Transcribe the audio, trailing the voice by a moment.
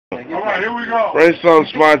All right, here we go. Bring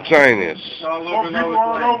something spontaneous. For people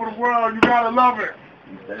all over the world, you gotta love it.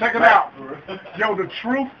 Check it out. Yo, the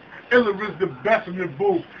truth. Illa is the best in the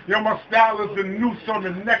booth. Yo, my style is the noose on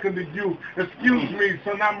the neck of the youth. Excuse me,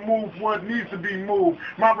 son, I move what needs to be moved.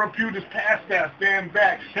 My repute is past that. Stand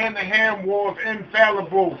back. Hand-to-hand wars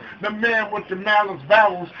infallible. The man with the malice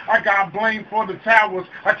vowels. I got blame for the towers.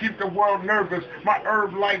 I keep the world nervous. My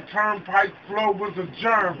herb-like turnpike flow was a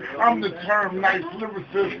germ. I'm the term nice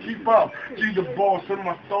lyricist. Keep up. See the boss in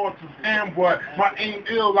my thoughts is amber. My aim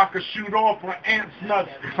ill, I could shoot off my ant's nuts.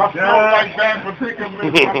 I flow like that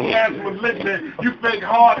predicament. Religion. You fake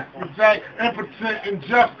hard, Jack, impotent and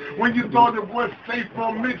just. When you thought it was safe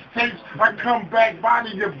for mixtapes, I come back,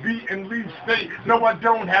 body your beat and leave state. No, I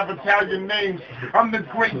don't have Italian names. I'm the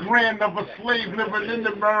great grand of a slave living in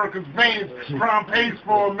America's veins. Crime pays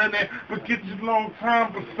for a minute, but get you long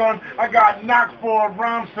time for son. I got knocked for a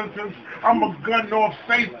rhyme sentence. I'm a gun off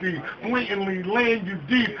safety, blatantly laying you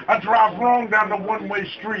deep. I drive wrong down the one-way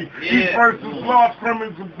street. These verses lost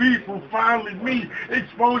criminals of beef will finally meet.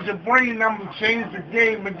 Expose your brain, I'm gonna change the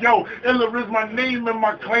game. And yo, Illa is my name and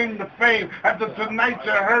my claim to fame. After tonight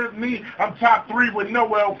you heard me, I'm top 3 with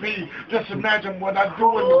no LP. Just imagine what I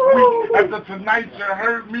do in the week. After tonight you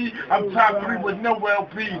heard me, I'm top 3 with no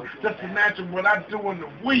LP. Just imagine what I do in the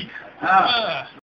week.